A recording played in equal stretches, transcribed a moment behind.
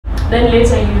then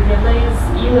later you realize,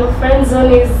 you know, friend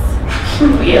zone is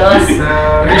weird.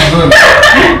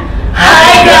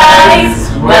 Hi guys,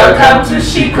 welcome to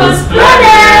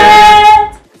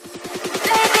Shikosplanet.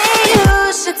 Maybe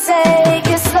you should take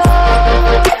it slow.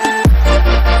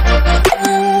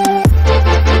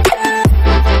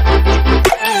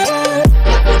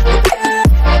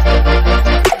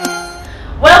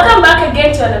 Welcome back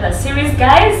again to another series,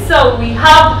 guys. So we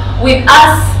have with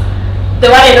us the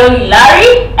one and only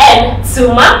Larry and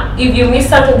Tsuma. If you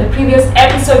missed out on the previous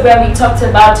episode where we talked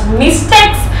about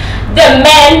mistakes the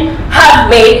men have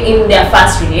made in their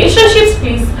first relationships,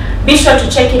 please be sure to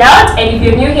check it out. And if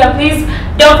you're new here, please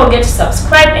don't forget to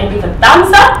subscribe and give a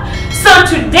thumbs up. So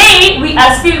today we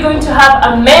are still going to have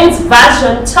a men's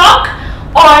version talk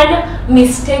on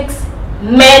mistakes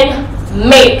men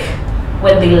make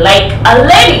when they like a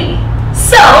lady.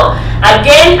 So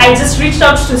again, I just reached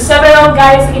out to several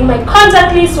guys in my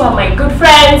contact list who are my good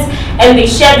friends, and they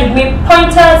shared with me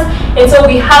pointers, and so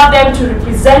we have them to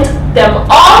represent them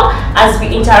all as we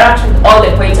interact with all the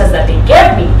pointers that they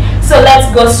gave me. So let's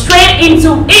go straight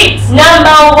into it.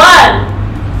 Number one,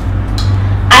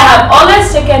 I have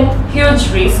always taken huge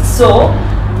risks. So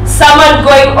someone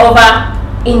going over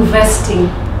investing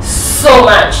so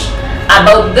much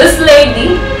about this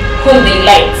lady whom they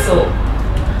like. So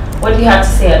what do you have to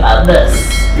say about this?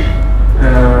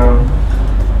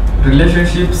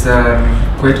 Relationships are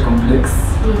quite complex,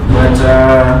 but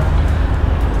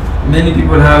many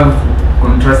people have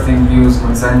contrasting views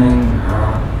concerning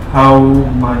how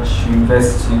much you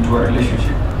invest into a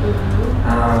relationship.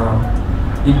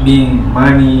 It being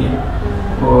money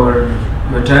or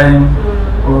your time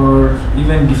or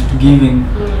even gift giving.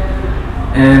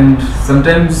 And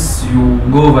sometimes you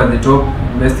go over the top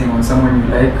investing on someone you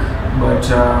like, but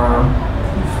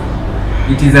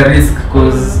it is a risk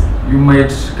because you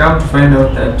might come to find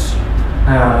out that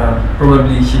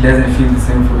probably she doesn't feel the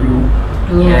same for you,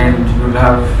 and you'll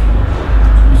have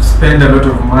to spend a lot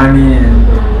of money and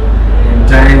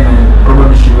time, and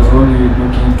probably she was only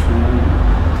looking to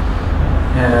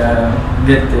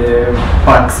get the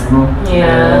perks, you know.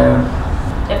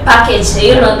 The package,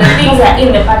 you know, the things are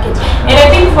in the package. And I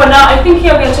think for now, I think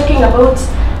here we are talking about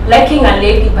liking a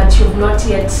lady, but you've not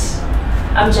yet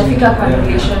Jafika for a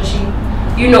relationship.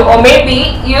 You know, or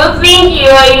maybe you think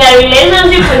you're in a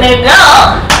relationship with a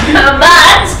girl,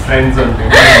 but friend zone.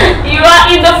 You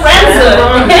are in the friend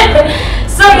zone.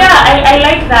 So yeah, I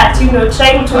like that, you know,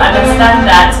 trying to understand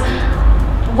that.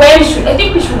 I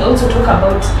think we should also talk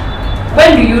about,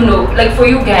 when do you know, like for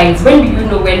you guys, when do you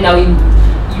know when now you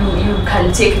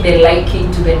can take the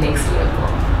liking to the next level?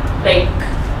 Like,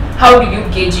 how do you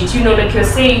gauge it? You know, like you're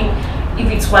saying, if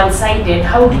it's one-sided,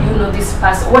 how do you know this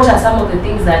person? What are some of the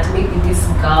things that maybe this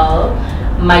girl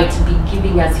might be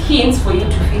giving as hints for you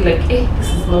to feel like, hey, this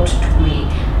is not two-way?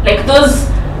 Like those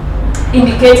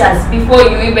indicators before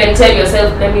you even tell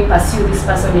yourself, let me pursue this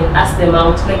person and ask them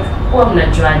out. Like, oh, I'm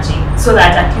not judging, so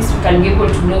that at least we can be able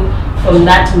to know from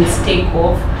that mistake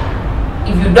of,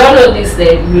 if you don't know this,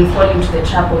 then you will fall into the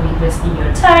trap of investing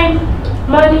your time,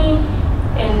 money,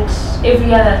 and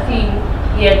every other thing,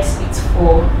 yet it's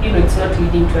for, you know, it's not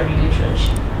leading to a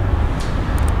relationship.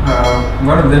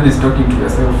 One of them is talking to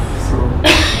yourself, so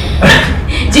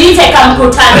it's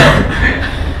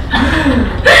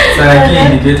a key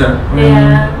indicator.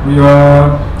 When you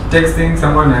are texting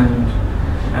someone and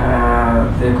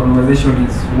the conversation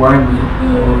is one way,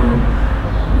 or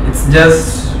it's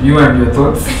just you and your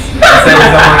thoughts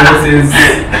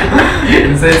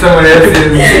inside someone else's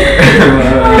dreams.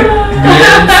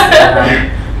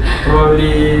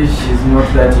 Probably she's not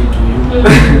that into you.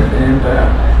 And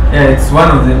yeah, it's one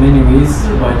of the many ways,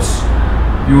 but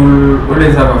you'll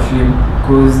always have a feel,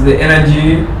 because the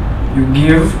energy you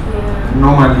give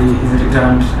normally is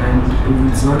returned, and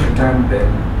if it's not returned, then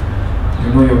you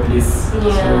know your place. So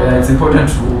yeah, it's important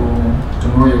to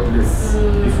know your place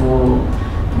before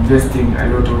investing a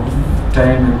lot of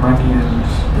time and money and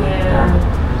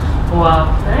Wow,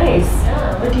 nice.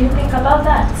 What do you think about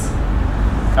that?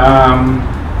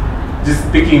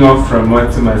 Just picking off from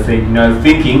what Suma said, you know, I was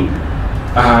thinking,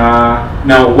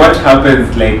 now what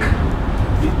happens, like,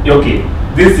 okay,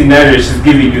 this scenario, she's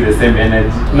giving you the same energy,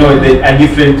 a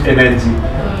different energy.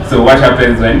 So what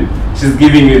happens when she's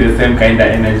giving you the same kind of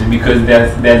energy? Because there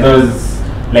are those,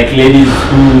 like, ladies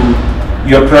who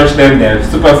you approach them, they're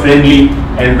super friendly,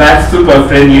 and that super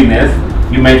friendliness,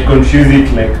 you might confuse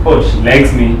it like, oh, she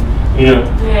likes me, you know,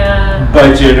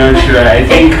 but you're not sure. I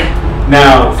think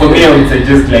now, for me, I would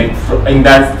suggest, like, in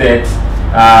that state,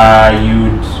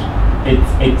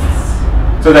 it's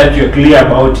so that you're clear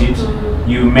about it.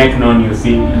 You make known your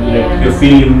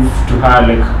feelings to her,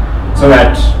 like, so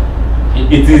that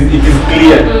it is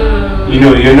clear. You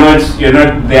know, you're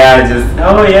not there just,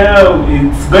 oh yeah,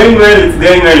 it's going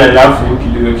well, alafu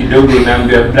kidogo kidogo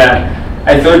unaambia bra,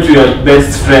 I thought we were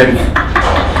best friends.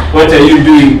 What are you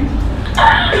doing?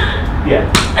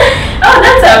 Yeah. Oh,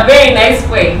 that's a very nice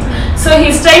point. So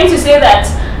he's trying to say that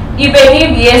even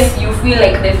if yes you feel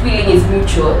like the feeling is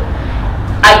mutual,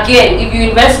 again, if you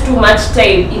invest too much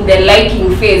time in the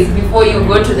liking phase before you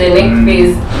go to the next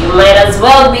phase, you might as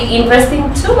well be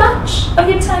investing too much of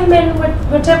your time and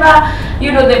whatever,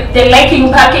 you know, the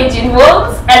liking package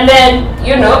involves, and then,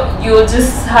 you know, you'll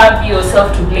just have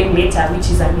yourself to blame later, which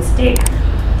is a mistake.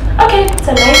 Okay, it's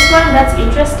a nice one, that's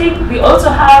interesting. We also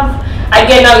have,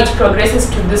 again, now it progresses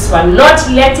to this one, not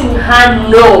letting her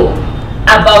know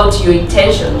about your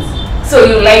intentions. So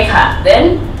you like her,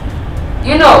 then,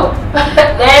 you know,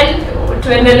 then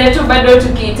tuendelee tu bado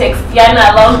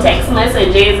tukitextiana long text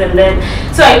messages, and then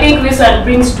so I think this one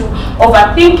brings to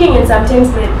overthinking, and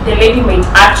sometimes the lady might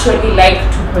actually like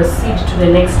to proceed to the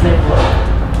next level,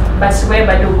 but where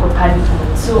bado uko panic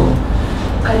mode. So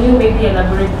can you maybe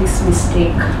elaborate this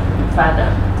mistake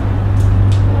further?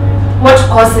 What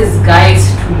causes guys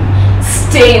to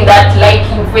stay in that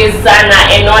liking phase sana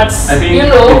and not, I think, you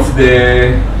know,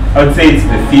 I would say it's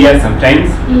the fear sometimes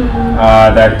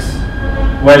that,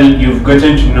 well, you've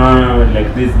gotten to know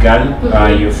like this girl,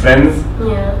 your friends,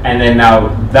 and then now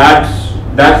that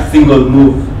single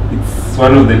move, it's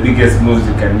one of the biggest moves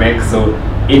you can make. So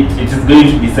it is going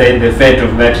to decide the fate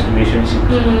of that relationship,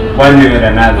 one way or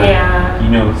another. You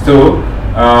know, so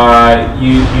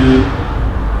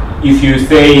if you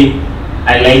say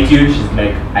I like you, she's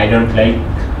like I don't like,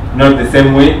 not the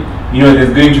same way. You know,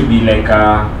 there's going to be like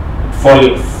a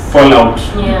fallout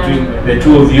between the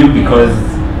two of you, because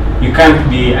you can't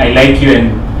be I like you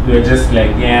and you're just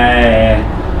like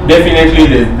definitely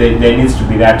there needs to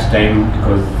be that time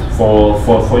because for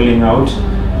falling out,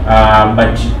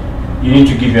 but you need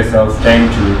to give yourself time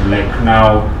to like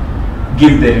now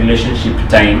give the relationship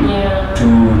time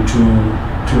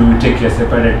to take your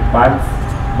separate paths,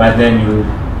 but then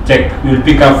you'll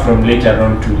pick up from later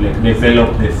on to like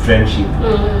develop the friendship.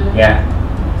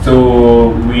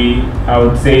 So I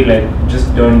would say like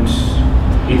just don't,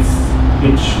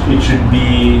 it should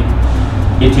be,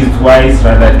 it is wise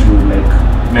rather to like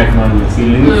make known your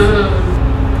feelings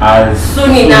as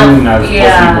soon as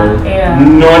possible.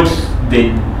 Not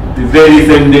the very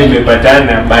same day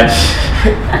mepatana, but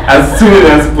as soon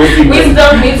as possible.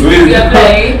 Wisdom needs to be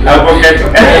applied.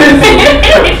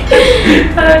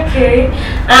 Okay.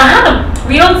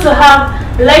 We also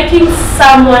have liking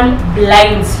someone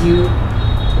blinds you.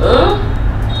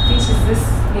 Which is this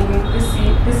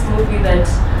movie that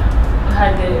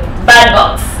had a bad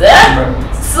box.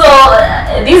 So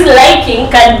this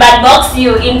liking can bad box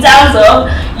you in terms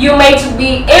of you might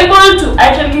be able to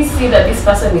actually see that this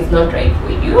person is not right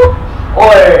for you,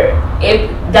 or it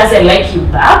doesn't like you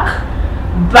back,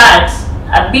 but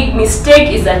a big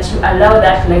mistake is that you allow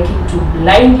that liking to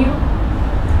blind you,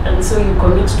 and so you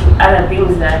commit to other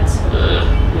things that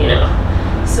you know.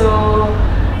 So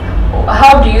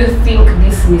how do you think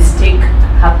this mistake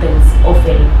happens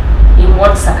often? In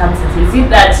what circumstances? Is it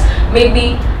that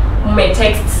maybe my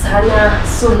text sana,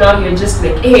 so now you're just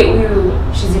like, hey,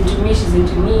 she's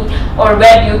into me, or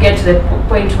where do you get to the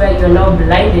point where you're now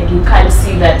blinded, you can't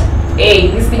see that,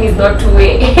 hey, this thing is not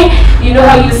two-way? You know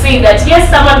how you say that, yes,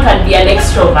 someone can be an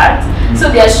extrovert, so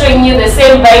they're showing you the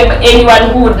same vibe anyone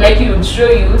who would like you would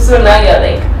show you, so now you're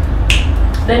like,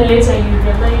 then later you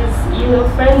realize, you know,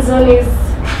 friend zone is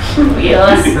real.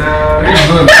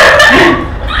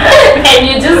 And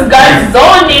you just got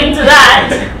zoned into that.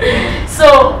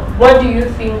 So what do you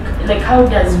think, like how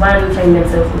does one find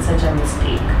themselves in such a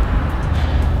mistake?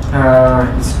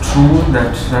 It's true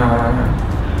that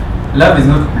love is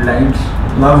not blind,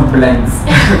 love blinds.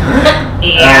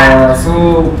 So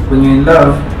when you're in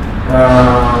love,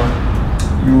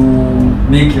 you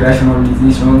make irrational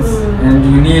decisions, and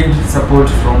you need support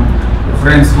from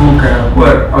friends who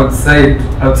are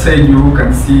outside you, who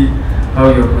can see how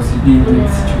you're proceeding in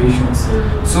situations.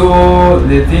 So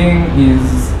the thing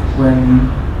is, when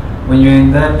you're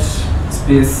in that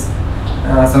space,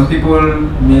 some people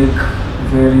make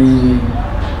very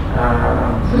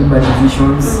bad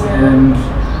decisions, and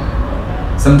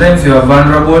sometimes you are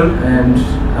vulnerable, and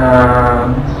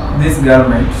this girl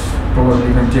might probably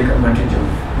even take advantage of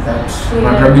that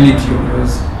vulnerability of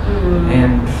yours,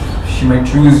 and she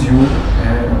might use you,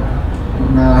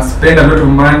 spend a lot of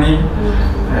money.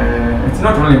 It's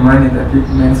not only money that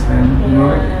people men spend, you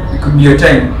know, it could be your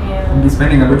time. You'll be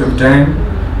spending a lot of time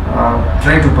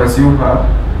trying to pursue her,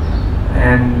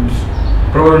 and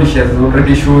probably she has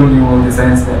already shown you all the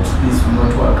signs that this will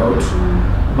not work out,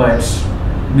 but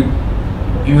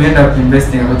you end up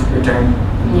investing a lot of your time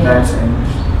in that, and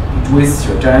it wastes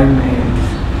your time,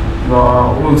 and you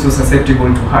are also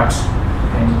susceptible to hurt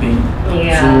and pain.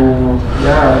 So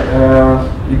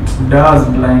it does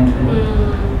blind you,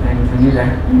 and you need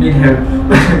help.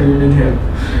 You need help.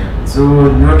 So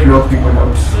do not lock people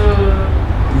out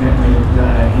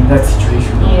in that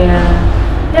situation.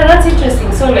 Yeah, that's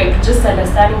interesting. So like just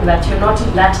understanding that you're not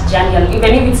in that journey,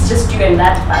 even if it's just you and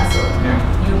that person.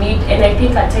 You need, and I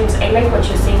think at times I like what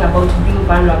you're saying about being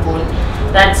vulnerable.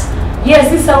 That yes,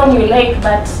 this is someone you like,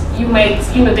 but you might,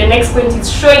 the next point is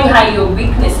showing her your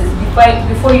weaknesses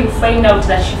before you find out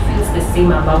that she feels the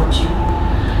same about you.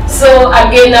 So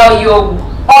again, now you're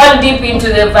all deep into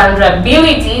the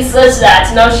vulnerability, such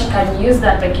that now she can use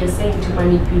that, like you're saying, to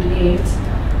manipulate,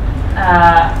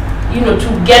 to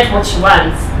get what she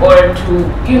wants, or to,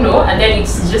 and then it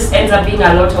just ends up being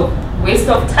a lot of waste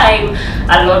of time,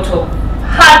 a lot of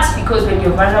hurt, because when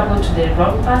you're vulnerable to the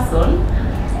wrong person,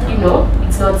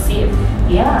 it's not safe.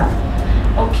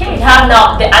 Okay, have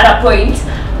now the other point,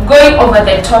 going over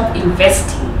the top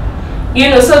investing.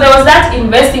 So there was that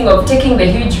investing of taking the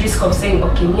huge risk of saying,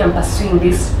 okay, me, I'm pursuing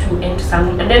this to end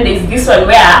something. And then there's this one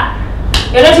where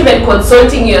you're not even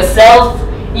consulting yourself.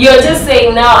 You're just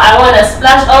saying, now I want to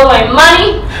splash all my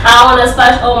money, I want to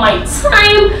splash all my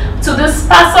time to this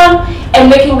person, and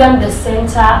making them the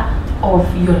center of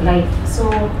your life. So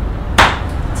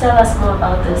tell us more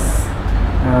about this.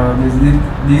 There's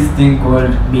this thing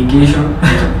called vacation.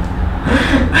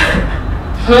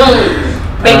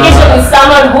 Vacation is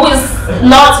someone who is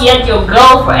not yet your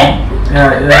girlfriend. We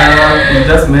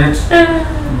just met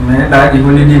at the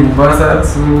holiday in Mombasa,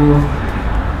 so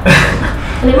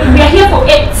we are here for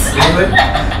it.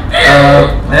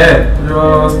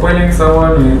 You're spoiling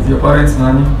someone with your parents'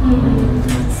 money.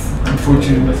 It's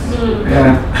unfortunate.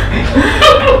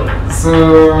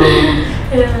 So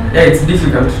it's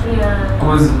difficult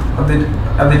because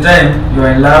at the time you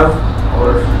are in love,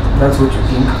 or that's what you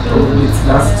think. Probably it's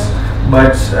lust.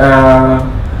 But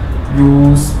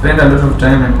you spend a lot of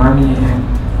time and money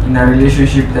in a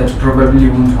relationship that probably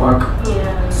won't work.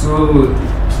 So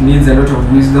it needs a lot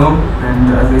of wisdom,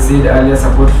 and as I said earlier,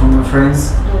 support from your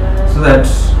friends, so that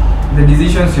the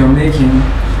decisions you're making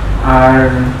are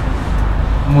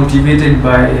motivated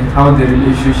by how the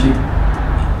relationship,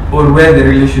 or where the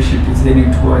relationship is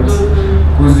heading towards.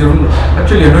 Because you're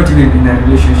not even in a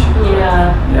relationship.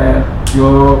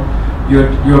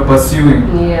 You're pursuing.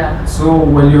 So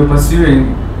when you're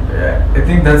pursuing, I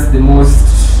think that's the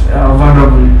most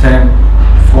vulnerable time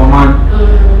for a man.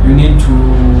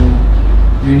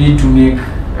 You need to make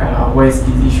wise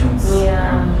decisions.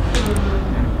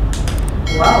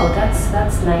 Wow,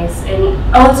 that's nice. And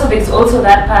also there's also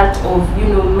that part of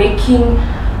making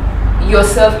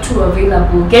yourself too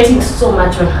available, getting so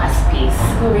much on her space.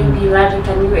 So maybe Larry,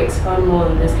 can you expand more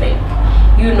on this? Like,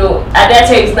 at that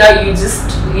times now you just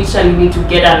literally need to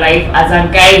get a life as a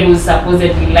guy who's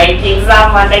supposedly liking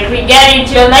someone. Like, we get it,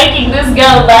 you're liking this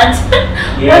girl, but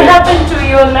what happened to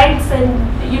your likes and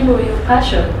your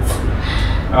passions?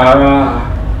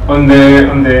 On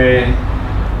the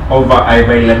over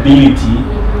availability,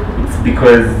 it's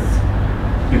because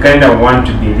you kind of want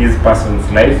to be this person's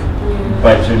life,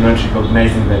 but you're not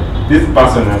recognizing that this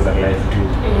person has a life too.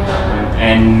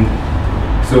 And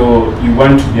so you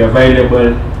want to be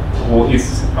available, or if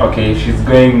she's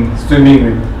going swimming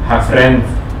with her friends,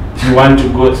 you want to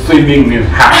go swimming with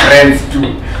her friends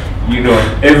too.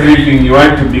 Everything, you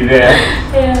want to be there.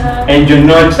 And you're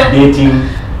not dating,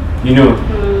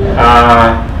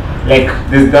 like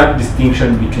there's that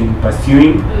distinction between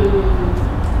pursuing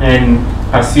and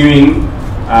pursuing.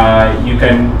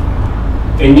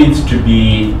 It needs to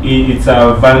be, it's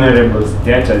a vulnerable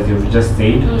state, as you've just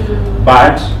said,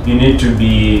 but you need to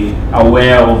be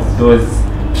aware of those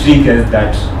triggers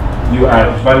that you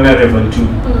are vulnerable to.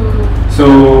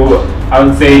 So I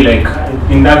would say, like,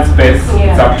 in that space,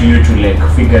 it's up to you to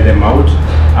like figure them out.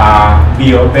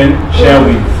 Be open, share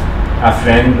with a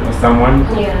friend or someone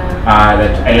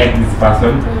that I like this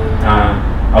person.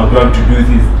 I would want to do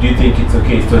this. Do you think it's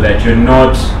okay? So that you're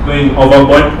not going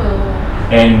overboard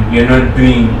and you're not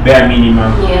doing bare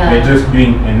minimum. You're just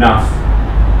doing enough.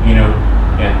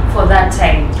 For that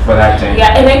time.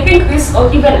 And I think this,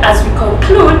 or even as we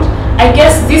conclude, I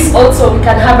guess this also, we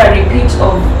can have a repeat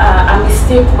of a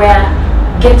mistake where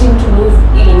getting to move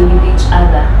in with each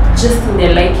other just in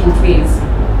the liking phase.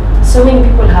 So many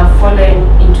people have fallen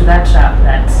into that trap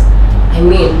that,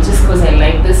 just because I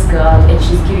like this girl and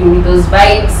she's giving me those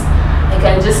vibes, I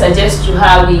can just suggest to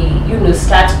her we,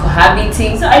 start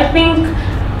cohabiting. So I think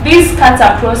this cuts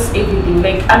across everything.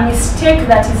 Like a mistake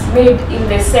that is made in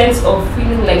the sense of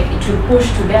feeling like it will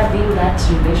push to there being that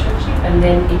relationship, and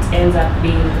then it ends up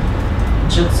being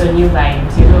jokes on you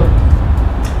vibes, you know.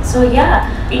 So yeah,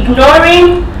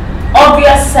 ignoring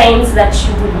obvious signs that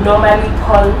you would normally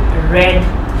call red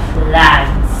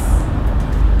flags.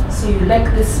 So you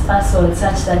like this person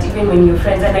such that even when you're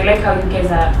friends, and I like how you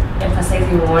guys are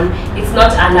emphasizing on, it's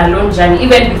not an alone journey.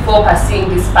 Even before pursuing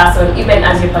this person, even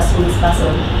as you're pursuing this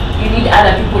person, you need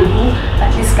other people who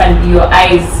at least can be your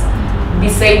eyes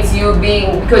besides you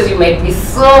being, because you might be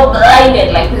so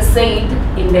blinded, like we said,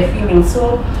 in the feeling.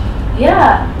 So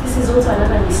yeah, this is also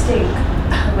another mistake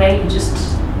where you're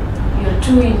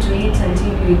too into it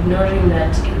until you're ignoring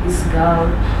that this girl,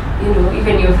 you know,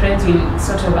 even your friends will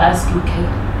sort of ask you, okay,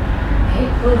 hey,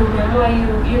 well, remember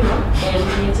you know, and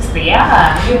you're just like,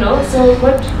 yeah, you know. So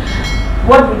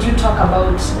what would you talk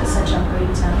about such a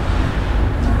pointer?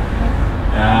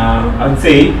 I'd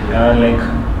say like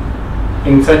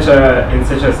in such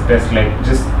a space, like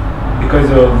just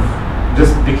because of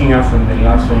just picking up from the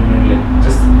last one, like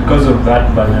just because of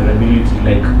that vulnerability,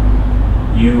 like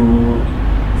you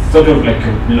sort of like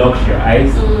blocked your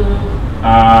eyes.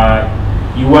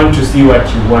 You want to see what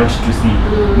you want to see,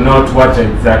 not what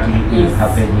exactly is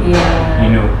happening. Yeah. You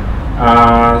know,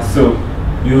 so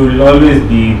you'll always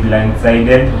be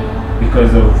blindsided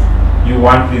because of you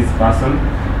want this person,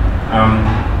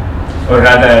 or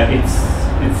rather, it's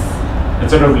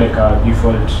sort of like a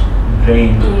default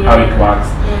brain how it works.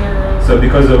 So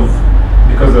because of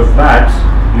that,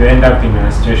 you end up in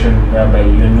a situation whereby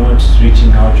you're not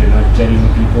reaching out, you're not telling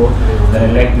people that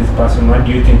I like this person, what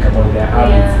do you think about their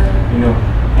habits, you know.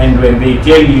 And when they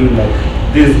tell you like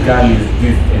this girl is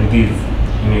this and this,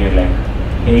 you know, you're like,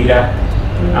 hey,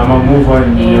 I'ma move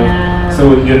on, you know.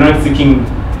 So you're not seeking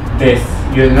this,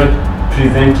 you're not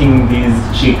presenting this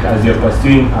chick as you're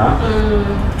pursuing her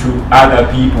to other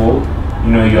people,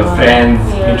 you know, your friends,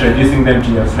 introducing them to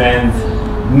your friends,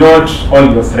 not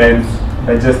all your friends,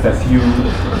 but just a few,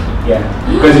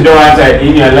 because you don't want to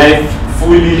in your life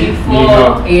fully, you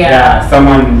know,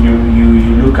 someone you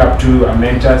look up to, a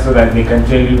mentor, so that they can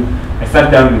tell you, I sat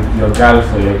down with your girl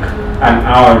for like an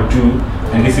hour or two,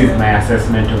 and this is my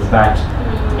assessment of that,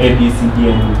 A, B, C, D,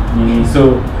 and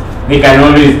so they can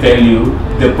always tell you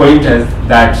the pointers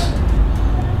that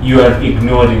you are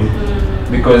ignoring,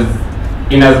 because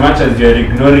in as much as you're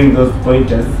ignoring those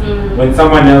pointers, when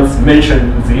someone else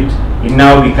mentions it, it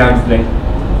now becomes like,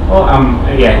 oh,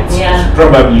 it's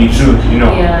probably true, you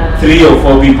know. 3 or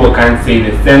 4 people can say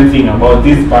the same thing about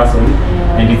this person,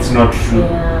 and it's not true.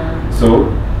 So,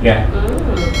 I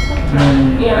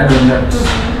don't know.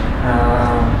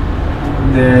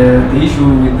 The issue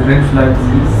with the red flags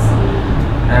is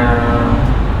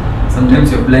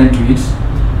sometimes you're blind to it,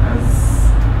 as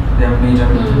they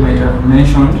might have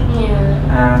mentioned.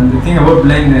 And the thing about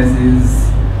blindness is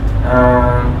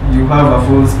you have a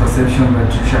false perception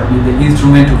that you shall be the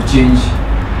instrument of change.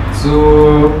 So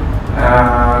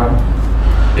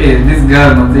this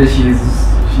girl not there,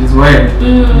 she's wild,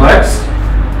 but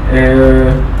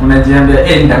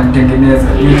unajiambia nitamtengeneza,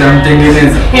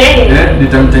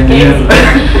 nitamtengeneza.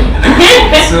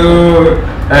 So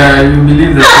you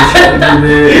believe that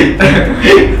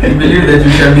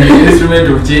you shall be the instrument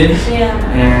of change,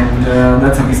 and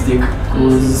that's a mistake,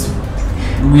 because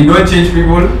we don't change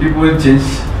people change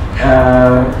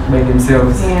by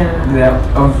themselves. They are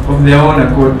of their own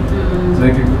accord. So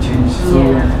people change. So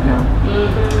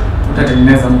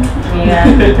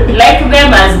like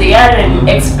them as they are, and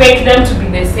expect them to be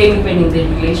the same even in the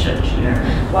relationship.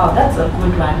 Wow, that's a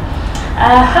good one.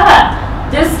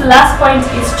 This last point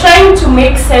is trying to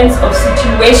make sense of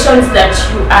situations that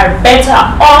you are better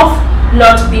off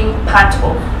not being part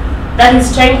of. That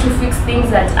is trying to fix things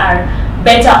that are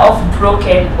better off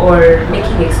broken, or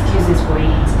making excuses for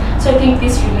it. So I think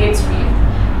this relates with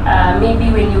maybe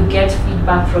when you get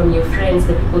feedback from your friends,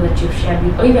 the people that you've shared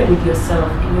with, or even with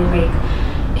yourself, and you're like,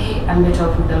 hey, I'm better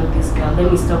off without this girl,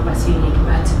 let me stop pursuing it.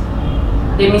 But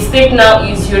the mistake now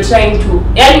is you're trying to,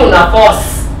 una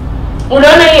force.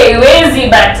 Unaona haiwezi,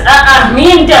 but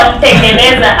mimi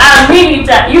nitamtengeneza,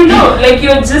 you know, like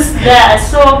you're just there.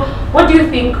 So what do you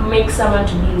think makes someone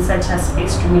to be in such a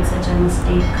space to make such a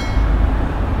mistake?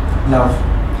 Love.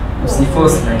 See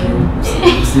force, like you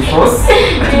see force.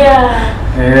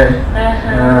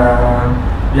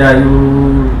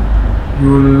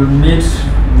 You'll meet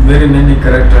very many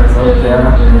characters out there,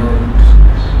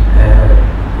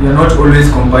 and you're not always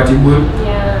compatible.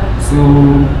 So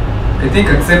I think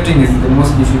accepting is the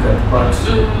most difficult part.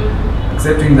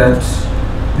 Accepting that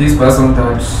this person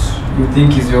that you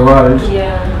think is your world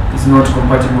is not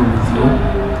compatible with you,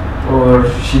 or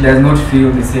she does not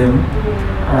feel the same.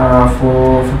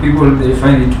 For people, they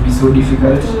find it to be so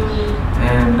difficult,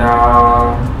 and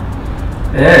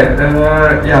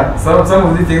some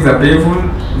of these things are painful,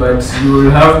 but you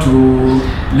will have to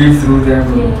live through them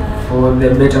for the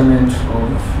betterment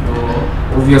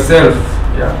of yourself.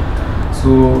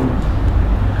 So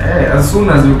as soon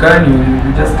as you can,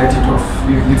 you just cut it off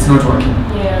if it's not working.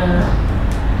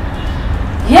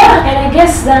 And I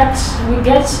guess that we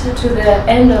get to the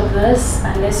end of this,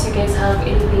 unless you guys have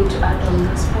anything to add on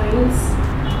those points.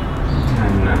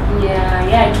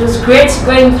 It was great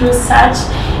going through such.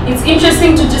 It's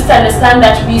interesting to just understand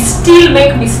that we still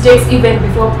make mistakes even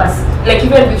before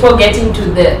getting to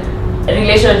the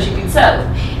relationship itself.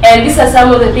 And these are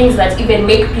some of the things that even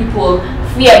make people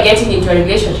fear getting into a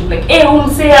relationship. Like, hey, or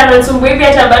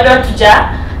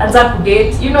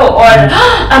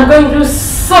I'm going through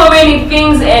so many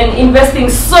things and investing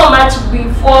so much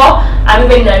before I'm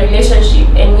even in a relationship,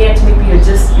 and yet maybe you're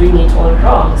just doing it all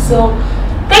wrong. So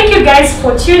thank you guys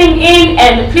for tuning in,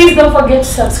 and please don't forget to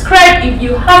subscribe if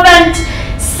you haven't.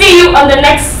 See you on the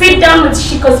next sit down with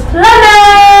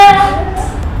Shikosplanet.